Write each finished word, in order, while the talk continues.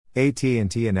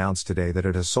AT&T announced today that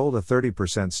it has sold a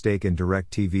 30% stake in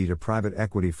DirecTV to private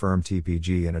equity firm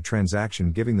TPG in a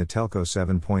transaction giving the telco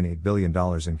 $7.8 billion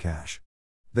in cash.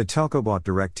 The telco bought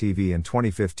DirecTV in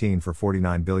 2015 for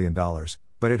 $49 billion,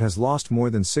 but it has lost more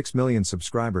than 6 million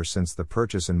subscribers since the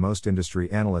purchase, and most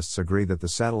industry analysts agree that the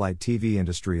satellite TV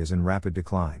industry is in rapid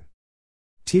decline.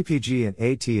 TPG and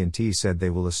AT&T said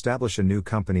they will establish a new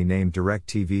company named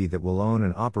DirecTV that will own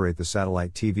and operate the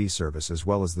satellite TV service as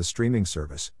well as the streaming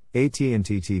service, AT&T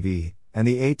TV, and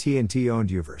the AT&T-owned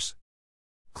Uverse.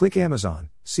 Click Amazon,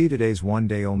 see today's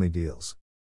one-day-only deals.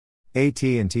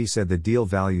 AT&T said the deal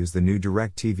values the new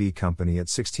DirecTV company at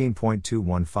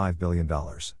 $16.215 billion.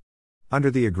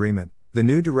 Under the agreement, the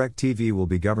new DirecTV will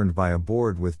be governed by a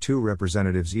board with 2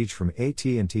 representatives each from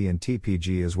AT&T and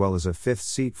TPG, as well as a 5th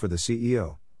seat for the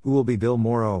CEO, who will be Bill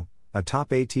Morrow, a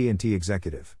top AT&T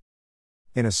executive.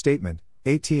 In a statement,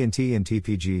 AT&T and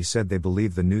TPG said they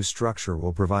believe the new structure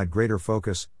will provide greater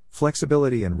focus,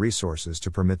 flexibility and resources to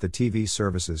permit the TV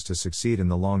services to succeed in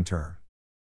the long term.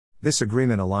 This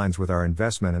agreement aligns with our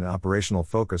investment and operational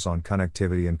focus on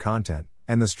connectivity and content,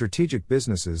 and the strategic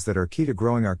businesses that are key to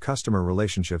growing our customer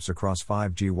relationships across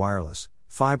 5G wireless,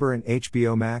 fiber and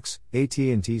HBO Max,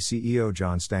 AT&T CEO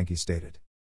John Stankey stated.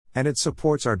 And it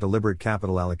supports our deliberate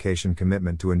capital allocation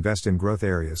commitment to invest in growth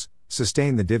areas,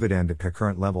 sustain the dividend at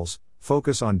current levels,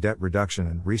 focus on debt reduction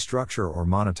and restructure or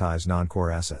monetize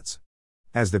non-core assets.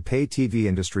 As the pay TV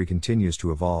industry continues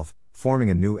to evolve, forming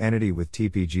a new entity with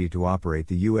TPG to operate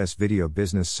the U.S. video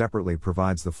business separately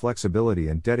provides the flexibility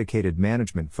and dedicated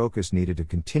management focus needed to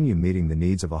continue meeting the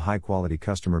needs of a high-quality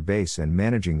customer base and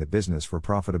managing the business for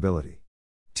profitability.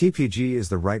 TPG is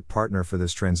the right partner for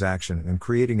this transaction, and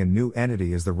creating a new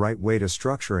entity is the right way to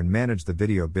structure and manage the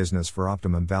video business for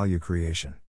optimum value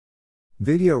creation.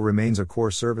 Video remains a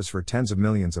core service for tens of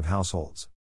millions of households.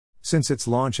 Since its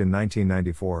launch in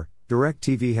 1994,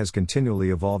 DirecTV has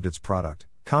continually evolved its product,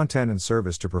 content and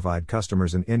service to provide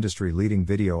customers an industry-leading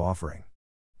video offering.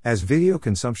 As video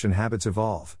consumption habits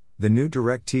evolve, the new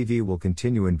DirecTV will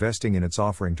continue investing in its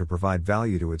offering to provide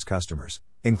value to its customers,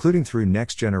 including through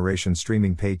next-generation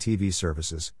streaming pay TV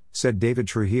services, said David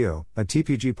Trujillo, a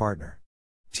TPG partner.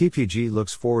 TPG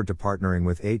looks forward to partnering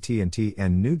with AT&T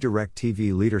and new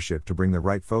DirecTV leadership to bring the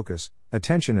right focus,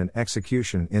 attention and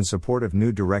execution in support of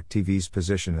new DirecTV's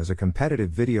position as a competitive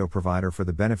video provider for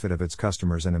the benefit of its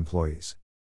customers and employees.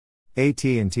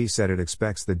 AT&T said it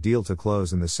expects the deal to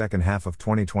close in the second half of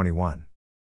 2021.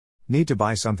 Need to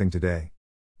buy something today?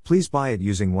 Please buy it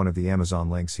using one of the Amazon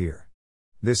links here.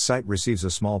 This site receives a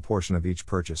small portion of each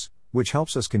purchase, which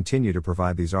helps us continue to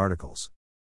provide these articles.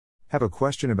 Have a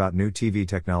question about new TV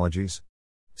technologies?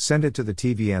 Send it to the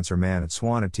TV Answer Man at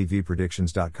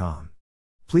swan@tvpredictions.com.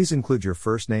 Please include your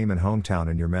first name and hometown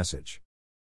in your message.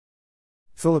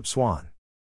 Philip Swan.